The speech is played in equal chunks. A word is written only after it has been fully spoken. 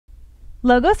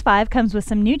Logos 5 comes with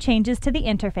some new changes to the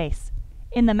interface.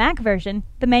 In the Mac version,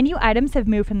 the menu items have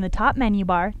moved from the top menu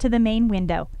bar to the main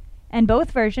window, and both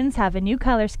versions have a new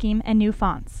color scheme and new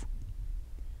fonts.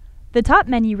 The top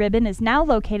menu ribbon is now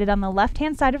located on the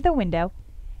left-hand side of the window,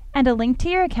 and a link to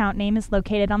your account name is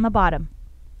located on the bottom.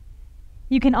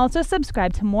 You can also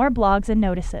subscribe to more blogs and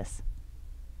notices.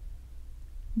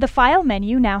 The File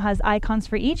menu now has icons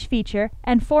for each feature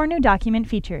and 4 new document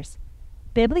features: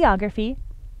 Bibliography,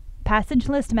 Passage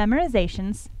List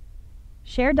Memorizations,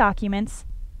 Share Documents,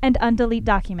 and Undelete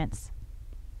Documents.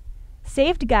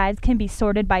 Saved guides can be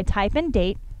sorted by type and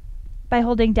date by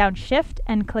holding down Shift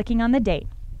and clicking on the date.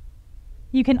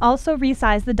 You can also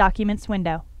resize the Documents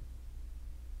window.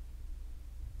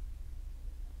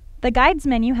 The Guides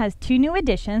menu has 2 new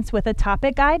additions with a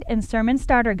topic guide and sermon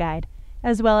starter guide,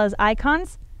 as well as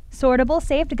icons, sortable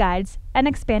saved guides, and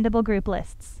expandable group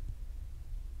lists.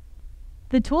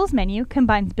 The Tools menu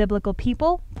combines biblical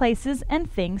people, places, and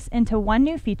things into one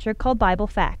new feature called Bible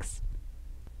Facts.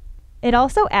 It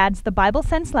also adds the Bible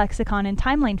Sense Lexicon and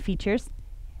Timeline features,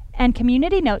 and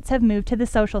community notes have moved to the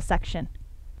social section.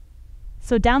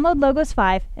 So download Logos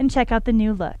 5 and check out the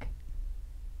new look.